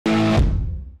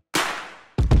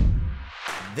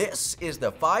This is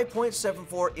the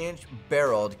 5.74-inch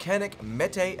barreled Canik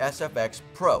Mete SFX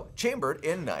Pro, chambered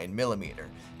in 9mm.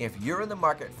 If you're in the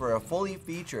market for a fully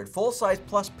featured, full-size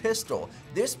plus pistol,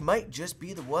 this might just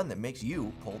be the one that makes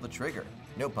you pull the trigger.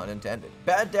 No pun intended.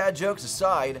 Bad dad jokes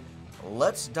aside,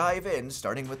 let's dive in,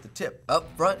 starting with the tip. Up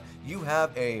front, you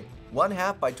have a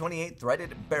 1/2 by 28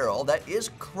 threaded barrel that is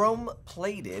chrome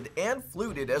plated and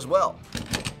fluted as well,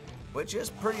 which is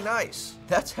pretty nice.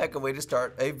 That's a heck of a way to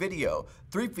start a video.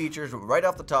 3 features right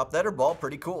off the top that are all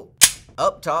pretty cool.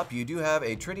 Up top, you do have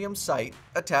a tritium sight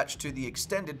attached to the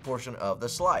extended portion of the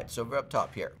slide, so we're up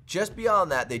top here. Just beyond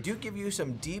that, they do give you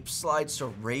some deep slide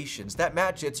serrations that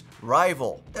match its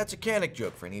rival. That's a Canik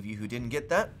joke for any of you who didn't get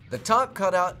that. The top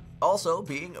cutout also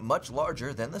being much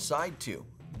larger than the side two.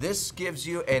 This gives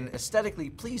you an aesthetically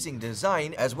pleasing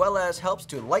design, as well as helps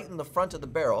to lighten the front of the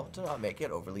barrel to not make it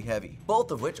overly heavy,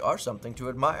 both of which are something to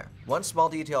admire. One small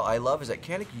detail I love is that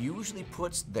Canik usually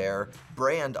puts their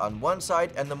brand on one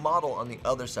side and the model on the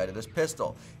other side of this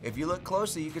pistol. If you look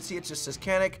closely, you can see it just says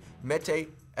Canik Mete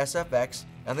SFX,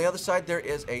 and the other side there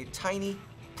is a tiny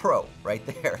Pro right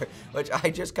there, which I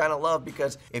just kind of love,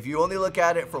 because if you only look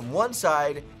at it from one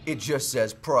side, it just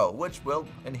says Pro, which will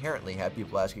inherently have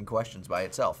people asking questions by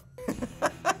itself.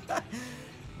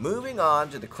 Moving on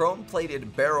to the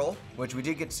chrome-plated barrel, which we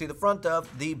did get to see the front of.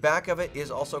 The back of it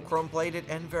is also chrome-plated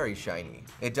and very shiny.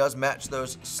 It does match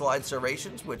those slide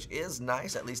serrations, which is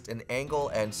nice, at least in angle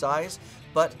and size,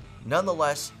 but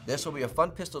nonetheless, this will be a fun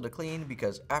pistol to clean,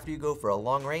 because after you go for a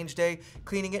long-range day,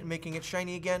 cleaning it and making it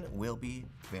shiny again will be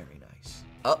very nice.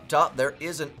 Up top, there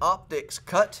is an optics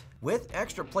cut with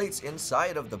extra plates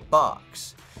inside of the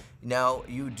box. Now,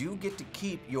 you do get to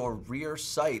keep your rear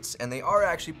sights, and they are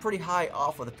actually pretty high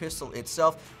off of the pistol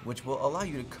itself, which will allow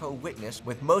you to co-witness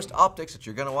with most optics that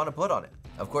you're going to want to put on it.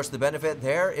 Of course, the benefit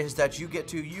there is that you get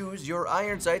to use your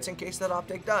iron sights in case that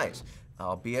optic dies.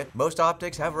 Albeit, most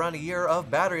optics have around a year of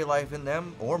battery life in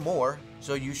them or more,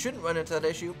 so you shouldn't run into that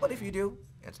issue, but if you do,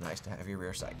 it's nice to have your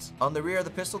rear sights. On the rear of the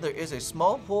pistol, there is a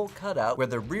small hole cut out where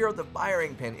the rear of the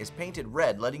firing pin is painted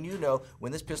red, letting you know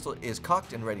when this pistol is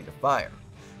cocked and ready to fire.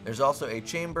 There's also a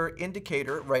chamber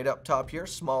indicator right up top here,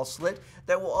 small slit,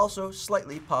 that will also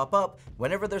slightly pop up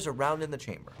whenever there's a round in the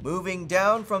chamber. Moving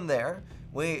down from there,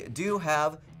 we do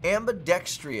have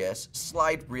ambidextrous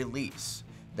slide release.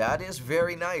 That is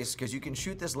very nice, because you can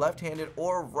shoot this left-handed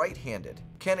or right-handed.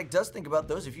 Canik does think about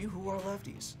those of you who are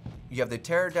lefties. You have the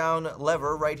tear down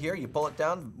lever right here. You pull it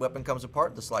down, weapon comes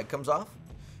apart, the slide comes off.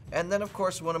 And then, of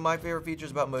course, one of my favorite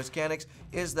features about most Caniks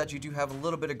is that you do have a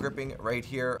little bit of gripping right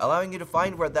here, allowing you to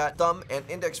find where that thumb and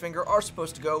index finger are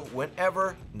supposed to go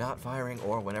whenever not firing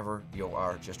or whenever you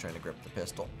are just trying to grip the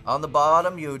pistol. On the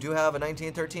bottom, you do have a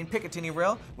 1913 Picatinny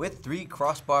rail with 3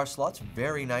 crossbar slots,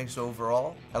 very nice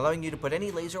overall, allowing you to put any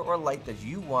laser or light that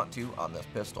you want to on this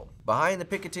pistol. Behind the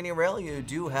Picatinny rail, you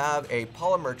do have a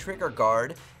polymer trigger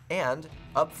guard, and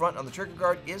up front on the trigger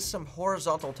guard is some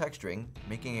horizontal texturing,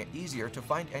 making it easier to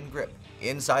find and grip.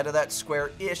 Inside of that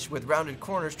square-ish with rounded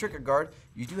corners trigger guard,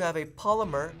 you do have a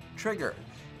polymer trigger.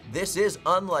 This is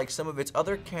unlike some of its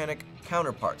other Canik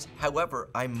counterparts. However,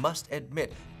 I must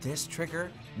admit, this trigger,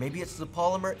 maybe it's the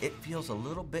polymer, it feels a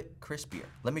little bit crispier.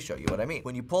 Let me show you what I mean.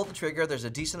 When you pull the trigger, there's a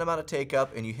decent amount of take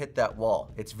up and you hit that wall.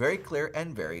 It's very clear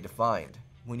and very defined.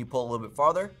 When you pull a little bit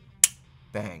farther,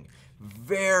 bang.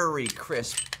 Very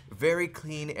crisp, very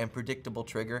clean and predictable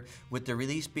trigger, with the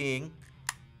release being,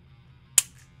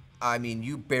 I mean,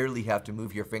 you barely have to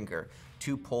move your finger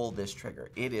to pull this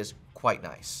trigger. It is quite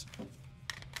nice,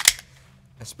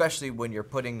 especially when you're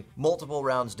putting multiple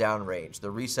rounds downrange.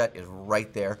 The reset is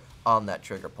right there on that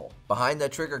trigger pull. Behind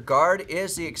that trigger guard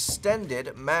is the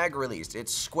extended mag release.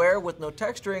 It's square with no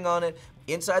texturing on it.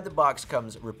 Inside the box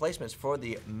comes replacements for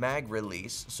the mag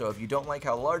release, so if you don't like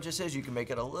how large this is, you can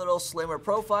make it a little slimmer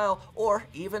profile or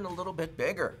even a little bit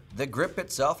bigger. The grip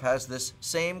itself has this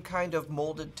same kind of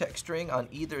molded texturing on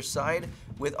either side,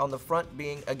 with on the front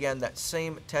being, again, that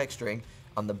same texturing.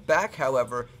 On the back,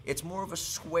 however, it's more of a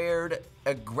squared,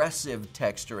 aggressive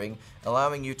texturing,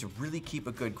 allowing you to really keep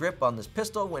a good grip on this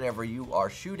pistol whenever you are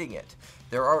shooting it.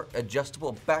 There are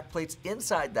adjustable backplates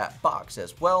inside that box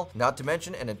as well, not to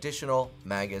mention an additional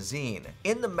magazine.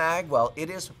 In the mag well, it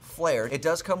is flared. It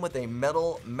does come with a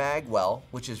metal mag well,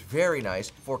 which is very nice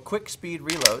for quick speed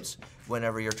reloads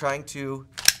whenever you're trying to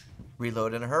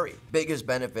reload in a hurry. Biggest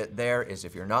benefit there is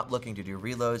if you're not looking to do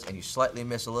reloads and you slightly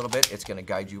miss a little bit, it's going to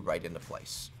guide you right into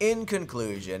place. In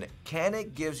conclusion,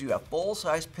 Canik gives you a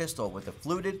full-size pistol with a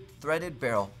fluted, threaded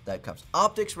barrel that comes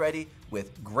optics ready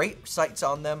with great sights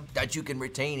on them that you can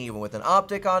retain even with an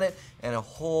optic on it, and a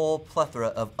whole plethora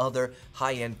of other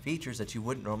high-end features that you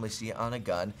wouldn't normally see on a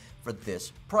gun for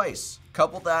this price.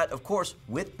 Couple that, of course,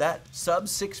 with that sub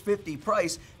 $650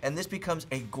 price, and this becomes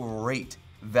a great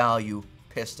value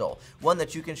pistol, one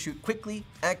that you can shoot quickly,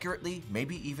 accurately,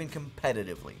 maybe even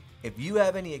competitively. If you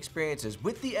have any experiences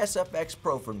with the SFX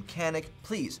Pro from Canik,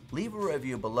 please leave a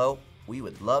review below. We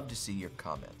would love to see your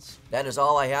comments. That is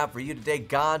all I have for you today.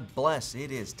 God bless.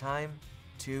 It is time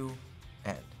to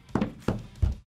end.